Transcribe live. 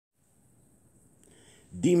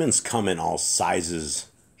Demons come in all sizes,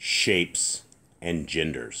 shapes, and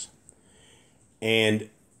genders. And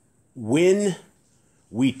when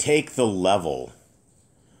we take the level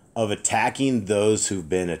of attacking those who've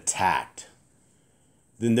been attacked,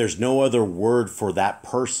 then there's no other word for that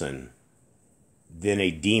person than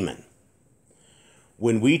a demon.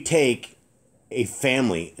 When we take a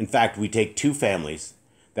family, in fact, we take two families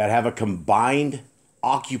that have a combined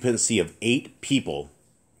occupancy of 8 people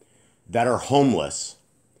that are homeless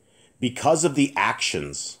because of the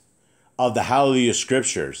actions of the Hallelujah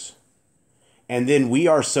Scriptures, and then we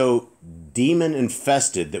are so demon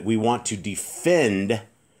infested that we want to defend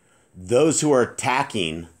those who are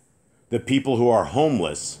attacking the people who are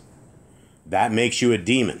homeless, that makes you a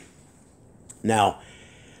demon. Now,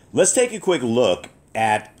 let's take a quick look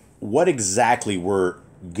at what exactly we're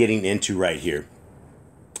getting into right here.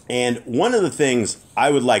 And one of the things I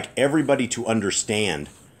would like everybody to understand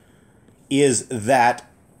is that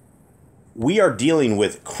we are dealing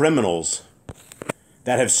with criminals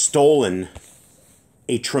that have stolen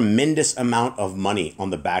a tremendous amount of money on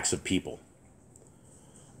the backs of people.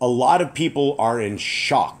 A lot of people are in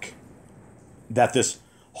shock that this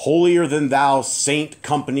holier than thou saint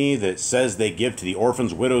company that says they give to the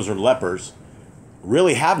orphans, widows, or lepers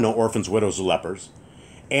really have no orphans, widows, or lepers,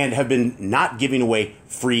 and have been not giving away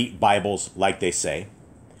free Bibles like they say.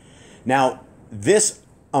 Now, this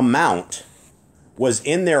amount was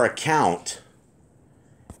in their account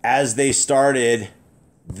as they started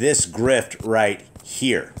this grift right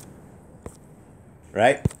here.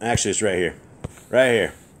 Right? Actually, it's right here. Right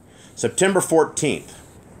here. September 14th.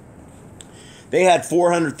 They had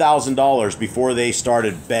 $400,000 before they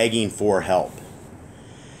started begging for help.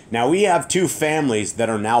 Now, we have 2 families that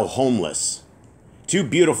are now homeless. 2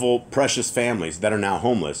 beautiful, precious families that are now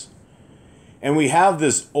homeless. And we have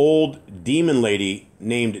this old demon lady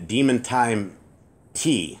named Demon Time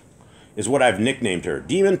T, is what I've nicknamed her.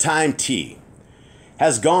 Demon Time T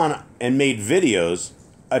has gone and made videos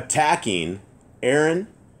attacking Aaron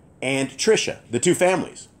and Trisha, the 2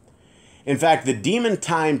 families. In fact, the Demon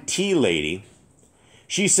Time T lady,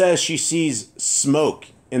 she says she sees smoke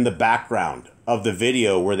in the background of the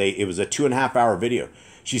video where it was a 2.5-hour video.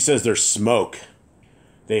 She says there's smoke.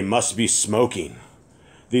 They must be smoking.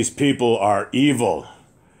 These people are evil,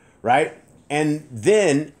 right? And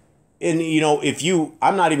then, I'm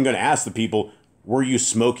not even going to ask the people, were you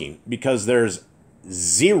smoking? Because there's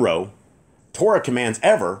 0 Torah commands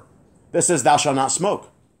ever that says thou shalt not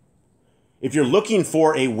smoke. If you're looking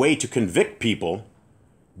for a way to convict people,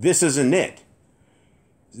 this isn't it.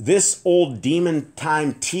 This old Demon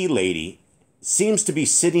Time Tea lady seems to be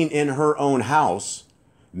sitting in her own house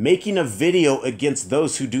making a video against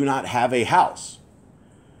those who do not have a house.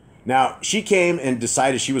 Now, she came and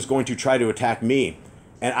decided she was going to try to attack me,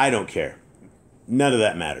 and I don't care. None of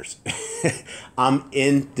that matters. I'm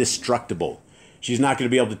indestructible. She's not going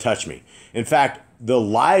to be able to touch me. In fact, the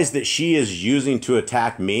lies that she is using to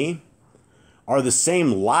attack me are the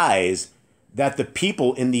same lies that the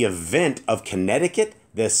people in the event of Connecticut,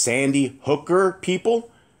 the Sandy Hooker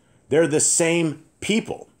people, they're the same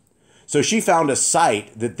people. So she found a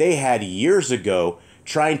site that they had years ago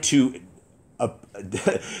trying to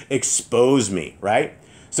expose me, right?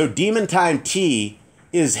 So Demon Time T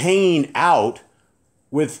is hanging out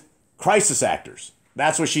with crisis actors.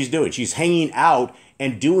 That's what she's doing. She's hanging out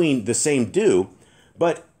and doing the same do.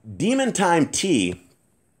 But Demon Time T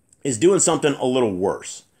is doing something a little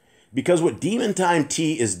worse. Because what Demon Time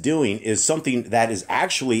T is doing is something that is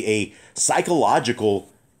actually a psychological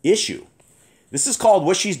issue. This is called,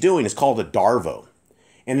 what she's doing is called a D.A.R.V.O.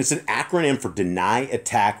 And it's an acronym for Deny,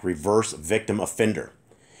 Attack, Reverse, Victim, Offender.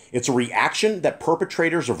 It's a reaction that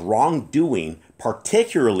perpetrators of wrongdoing,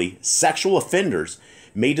 particularly sexual offenders,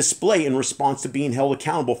 may display in response to being held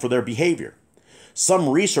accountable for their behavior. Some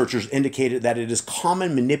researchers indicated that it is a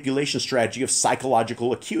common manipulation strategy of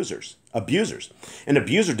psychological abusers. An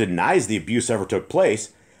abuser denies the abuse ever took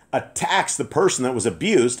place, attacks the person that was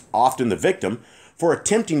abused, often the victim, for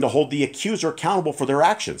attempting to hold the accuser accountable for their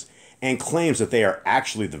actions, and claims that they are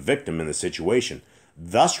actually the victim in the situation,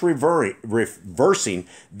 thus reversing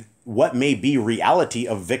what may be reality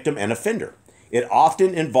of victim and offender. It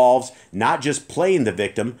often involves not just playing the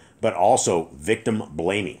victim, but also victim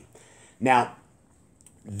blaming. Now,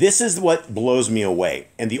 this is what blows me away.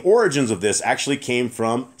 And the origins of this actually came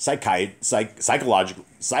from psychologist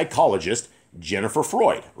Jennifer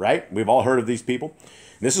Freud, right? We've all heard of these people.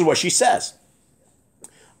 This is what she says.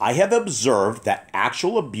 I have observed that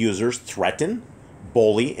actual abusers threaten,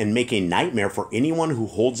 bully, and make a nightmare for anyone who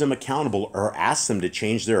holds them accountable or asks them to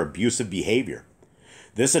change their abusive behavior.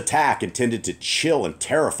 This attack, intended to chill and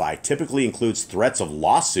terrify, typically includes threats of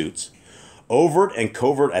lawsuits, overt and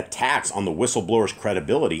covert attacks on the whistleblower's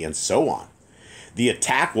credibility, and so on. The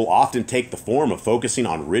attack will often take the form of focusing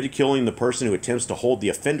on ridiculing the person who attempts to hold the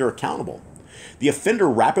offender accountable. The offender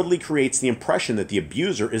rapidly creates the impression that the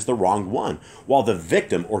abuser is the wronged one, while the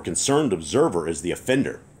victim or concerned observer is the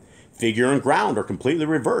offender. Figure and ground are completely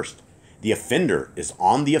reversed. The offender is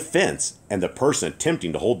on the offense, and the person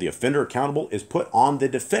attempting to hold the offender accountable is put on the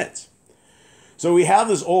defense. So we have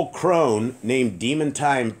this old crone named Demon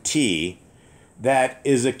Time T that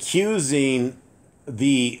is accusing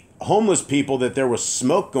the homeless people that there was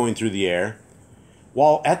smoke going through the air,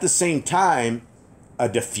 while at the same time, a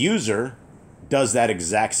diffuser does that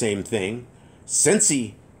exact same thing.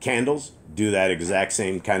 Scentsy candles do that exact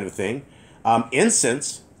same kind of thing.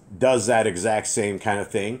 Incense does that exact same kind of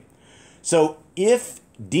thing. So if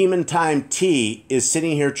Demon Time T is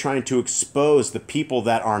sitting here trying to expose the people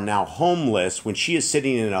that are now homeless when she is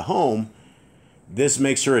sitting in a home, this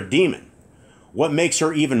makes her a demon. What makes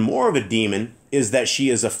her even more of a demon is that she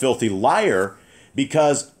is a filthy liar,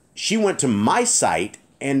 because she went to my site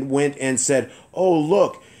and went and said, oh,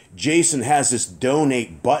 look, Jason has this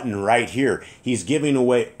donate button right here. He's giving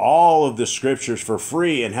away all of the scriptures for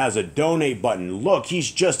free and has a donate button. Look,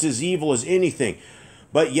 he's just as evil as anything.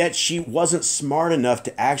 But yet she wasn't smart enough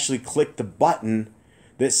to actually click the button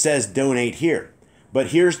that says donate here. But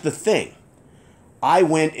here's the thing. I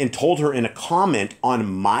went and told her in a comment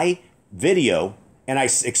on my video, and I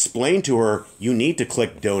explained to her, you need to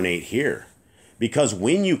click donate here. Because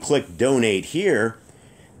when you click donate here,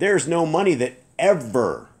 there's no money that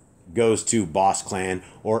ever goes to Boss Clan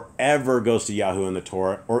or ever goes to Yahoo and the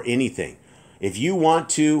Torah or anything. If you want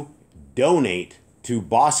to donate to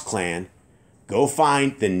Boss Clan, go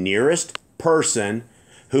find the nearest person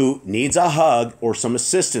who needs a hug or some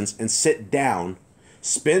assistance and sit down,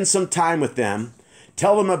 spend some time with them,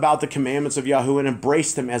 tell them about the commandments of Yahoo and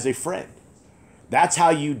embrace them as a friend. That's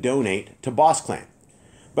how you donate to Boss Clan.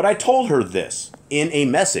 But I told her this in a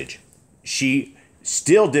message. She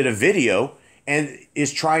still did a video and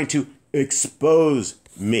is trying to expose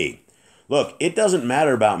me. Look, it doesn't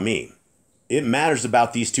matter about me. It matters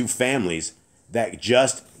about these two families that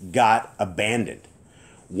just got abandoned.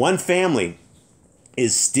 One family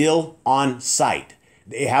is still on site.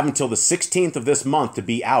 They have until the 16th of this month to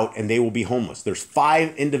be out, and they will be homeless. There's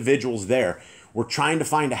 5 individuals there. We're trying to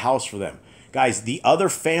find a house for them. Guys, the other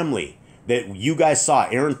family that you guys saw,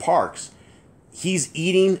 Aaron Parks, he's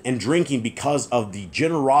eating and drinking because of the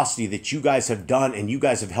generosity that you guys have done, and you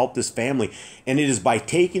guys have helped this family. And it is by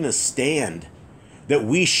taking a stand that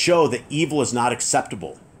we show that evil is not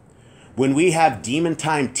acceptable. When we have Demon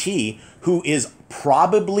Time T, who is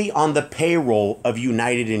probably on the payroll of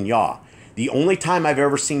United in Yah. The only time I've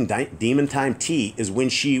ever seen Demon Time T is when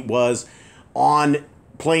she was on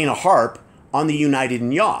playing a harp on the United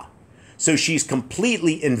in Yah. So she's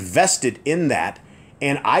completely invested in that.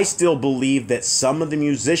 And I still believe that some of the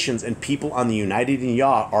musicians and people on the United in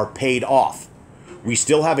Yah are paid off. We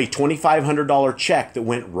still have a $2,500 check that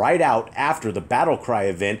went right out after the Battle Cry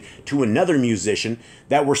event to another musician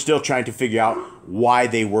that we're still trying to figure out why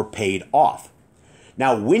they were paid off.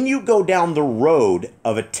 Now, when you go down the road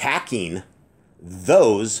of attacking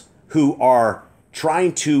those who are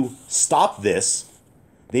trying to stop this,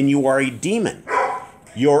 then you are a demon.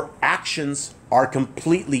 Your actions are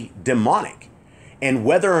completely demonic. And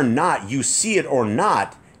whether or not you see it or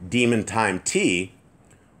not, Demon Time T,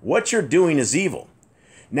 what you're doing is evil.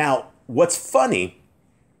 Now, what's funny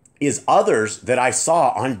is others that I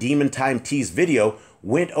saw on Demon Time T's video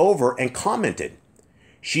went over and commented.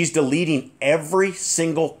 She's deleting every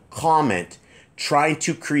single comment, trying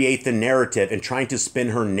to create the narrative and trying to spin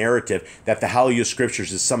her narrative that the Hallelujah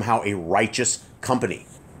Scriptures is somehow a righteous company.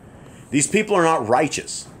 These people are not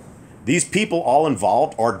righteous. These people all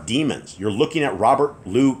involved are demons. You're looking at Robert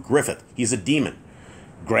Lou Griffith. He's a demon.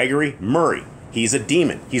 Gregory Murray. He's a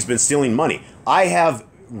demon. He's been stealing money. I have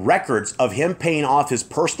records of him paying off his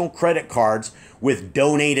personal credit cards with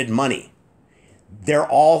donated money. They're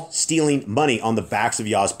all stealing money on the backs of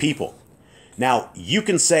Yah's people. Now, you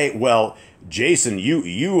can say, well, Jason,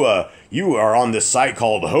 you are on this site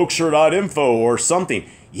called hoaxer.info or something.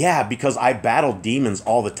 Yeah, because I battle demons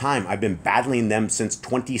all the time. I've been battling them since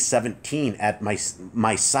 2017 at my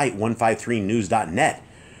site, 153news.net.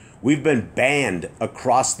 We've been banned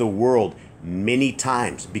across the world many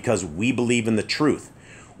times because we believe in the truth.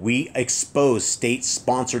 We expose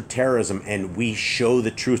state-sponsored terrorism and we show the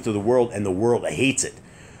truth to the world, and the world hates it.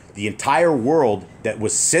 The entire world that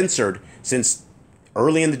was censored since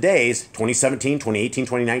early in the days, 2017, 2018,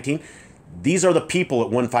 2019, these are the people at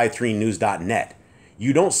 153news.net.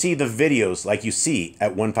 You don't see the videos like you see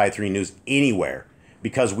at 153 News anywhere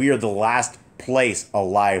because we are the last place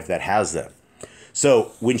alive that has them.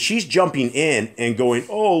 So when she's jumping in and going,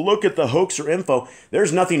 oh, look at the hoaxer info,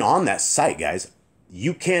 there's nothing on that site, guys.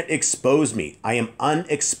 You can't expose me. I am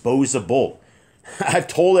unexposable. I've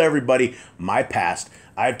told everybody my past.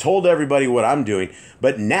 I've told everybody what I'm doing.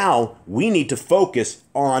 But now we need to focus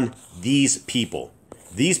on these people.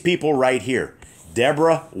 These people right here.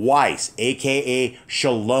 Deborah Weiss, a.k.a.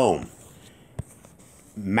 Shalom.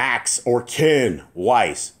 Max or Ken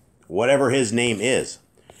Weiss, whatever his name is.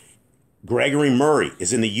 Gregory Murray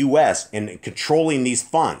is in the U.S. and controlling these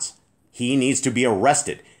funds. He needs to be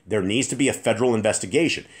arrested. There needs to be a federal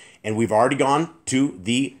investigation. And we've already gone to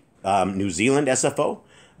the New Zealand SFO.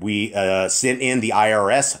 We sent in the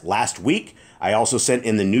IRS last week. I also sent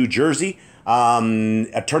in the New Jersey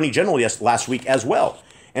Attorney General last week as well.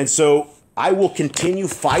 And so I will continue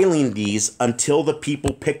filing these until the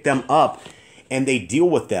people pick them up and they deal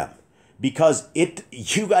with them. Because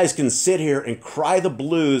you guys can sit here and cry the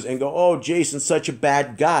blues and go, oh, Jason's such a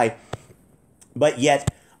bad guy. But yet,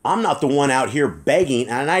 I'm not the one out here begging,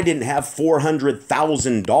 and I didn't have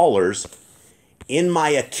 $400,000 in my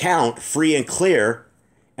account free and clear,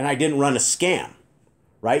 and I didn't run a scam,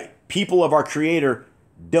 right? People of our Creator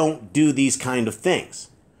don't do these kind of things.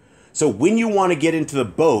 So when you want to get into the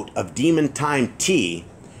boat of Demon Time T,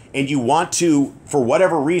 and you want to, for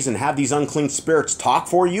whatever reason, have these unclean spirits talk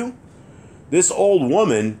for you, this old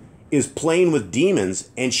woman is playing with demons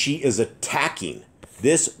and she is attacking.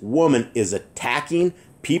 This woman is attacking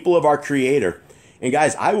people of our Creator. And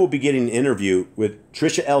guys, I will be getting an interview with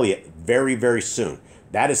Trisha Elliott very, very soon.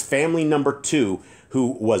 That is family number 2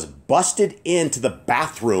 who was busted into the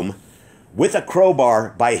bathroom with a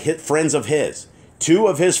crowbar by friends of his. 2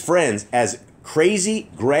 of his friends as Crazy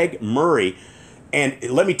Greg Murray. And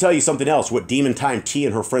let me tell you something else, what Demon Time T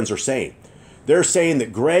and her friends are saying. They're saying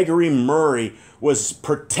that Gregory Murray was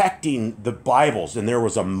protecting the Bibles and there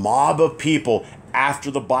was a mob of people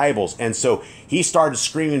after the Bibles. And so he started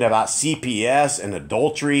screaming about CPS and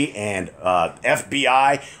adultery and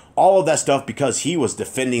FBI, all of that stuff because he was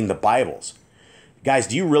defending the Bibles. Guys,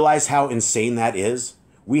 do you realize how insane that is?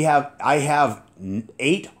 I have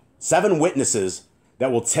 7 witnesses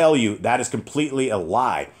that will tell you that is completely a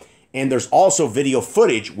lie. And there's also video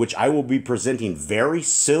footage, which I will be presenting very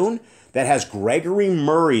soon, that has Gregory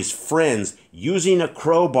Murray's friends using a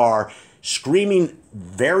crowbar, screaming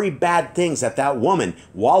very bad things at that woman.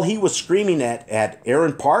 While he was screaming at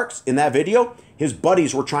Aaron Parks in that video, his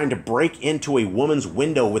buddies were trying to break into a woman's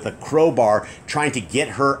window with a crowbar, trying to get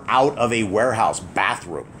her out of a warehouse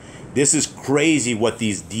bathroom. This is crazy what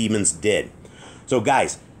these demons did. So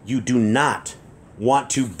guys, you do not want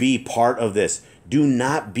to be part of this. Do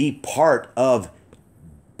not be part of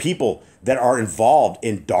people that are involved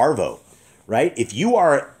in D.A.R.V.O, right? If you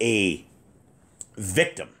are a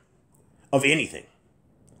victim of anything,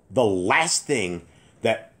 the last thing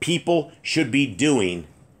that people should be doing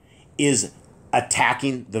is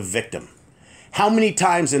attacking the victim. How many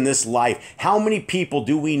times in this life, how many people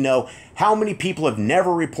do we know, how many people have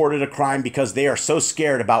never reported a crime because they are so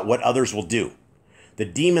scared about what others will do? The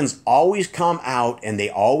demons always come out and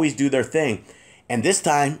they always do their thing. And this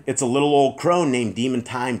time, it's a little old crone named Demon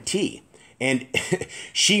Time T. And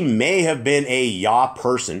she may have been a Yah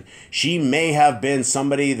person. She may have been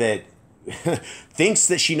somebody that thinks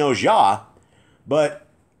that she knows Yah, but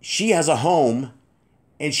she has a home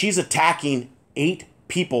and she's attacking 8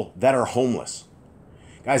 people that are homeless.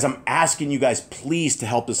 Guys, I'm asking you guys, please, to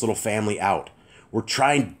help this little family out. We're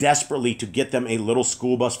trying desperately to get them a little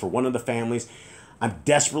school bus for one of the families. I'm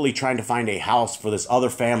desperately trying to find a house for this other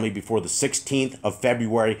family before the 16th of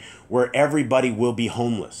February where everybody will be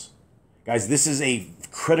homeless. Guys, this is a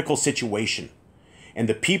critical situation. And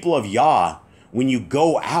the people of Yah, when you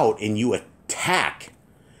go out and you attack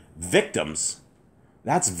victims,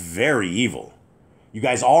 that's very evil. You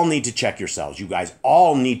guys all need to check yourselves. You guys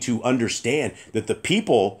all need to understand that the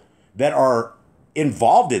people that are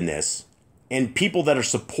involved in this and people that are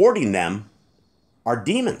supporting them are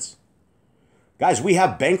demons. Guys, we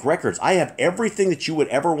have bank records. I have everything that you would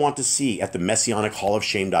ever want to see at the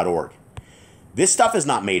MessianichHallOfShame.org. This stuff is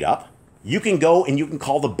not made up. You can go and you can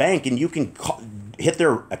call the bank and you can hit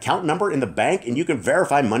their account number in the bank and you can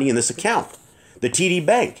verify money in this account. The TD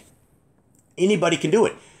Bank. Anybody can do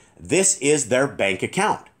it. This is their bank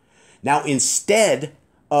account. Now, instead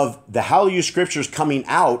of the Hallelujah Scriptures coming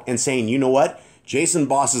out and saying, you know what? Jason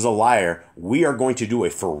Boss is a liar. We are going to do a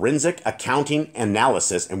forensic accounting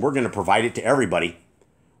analysis and we're going to provide it to everybody.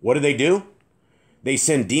 What do? They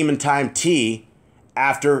send Demon Time T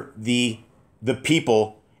after the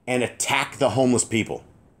people and attack the homeless people.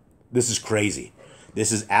 This is crazy.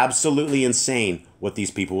 This is absolutely insane what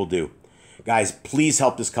these people will do. Guys, please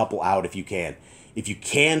help this couple out if you can. If you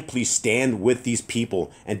can, please stand with these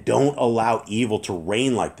people and don't allow evil to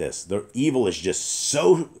reign like this. The evil is just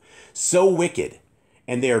so wicked,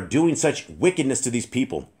 and they are doing such wickedness to these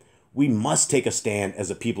people. We must take a stand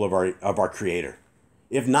as a people of our Creator.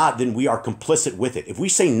 If not, then we are complicit with it. If we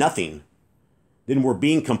say nothing, then we're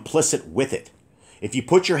being complicit with it. If you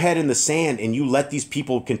put your head in the sand and you let these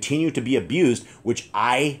people continue to be abused, which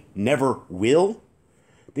I never will,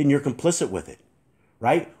 then you're complicit with it,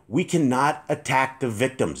 right? We cannot attack the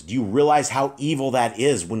victims. Do you realize how evil that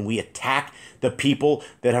is when we attack the people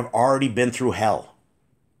that have already been through hell?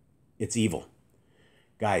 It's evil.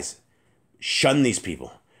 Guys, shun these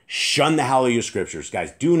people. Shun the Hallelujah Scriptures.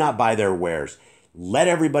 Guys, do not buy their wares. Let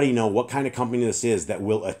everybody know what kind of company this is that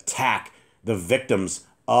will attack the victims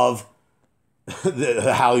of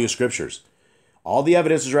the Hallelujah Scriptures. All the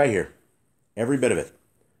evidence is right here. Every bit of it.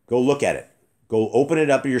 Go look at it. Go open it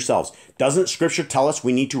up yourselves. Doesn't Scripture tell us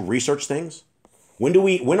we need to research things?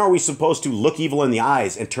 When are we supposed to look evil in the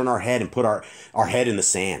eyes and turn our head and put our head in the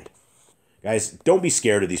sand? Guys, don't be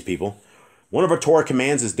scared of these people. One of our Torah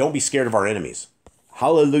commands is don't be scared of our enemies.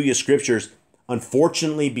 Hallelujah Scriptures,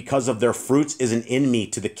 unfortunately, because of their fruits, is an enemy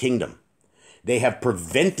to the kingdom. They have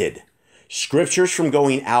prevented Scriptures from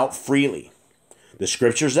going out freely. The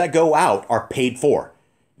Scriptures that go out are paid for.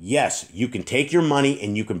 Yes, you can take your money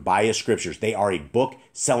and you can buy a Scriptures. They are a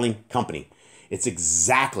book-selling company. It's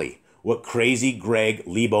exactly what crazy Greg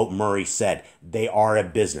Lebo Murray said. They are a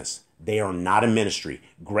business. They are not a ministry.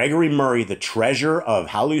 Gregory Murray, the treasurer of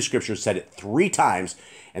Hallelujah Scriptures, said it 3 times,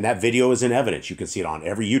 and that video is in evidence. You can see it on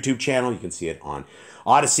every YouTube channel. You can see it on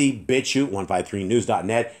Odyssey, BitChute,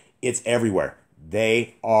 153news.net. It's everywhere.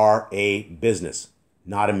 They are a business,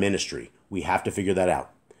 not a ministry. We have to figure that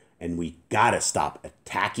out. And we gotta stop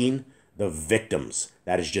attacking the victims.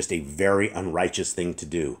 That is just a very unrighteous thing to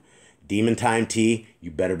do. Demon Time T, you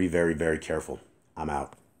better be very, very careful. I'm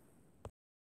out.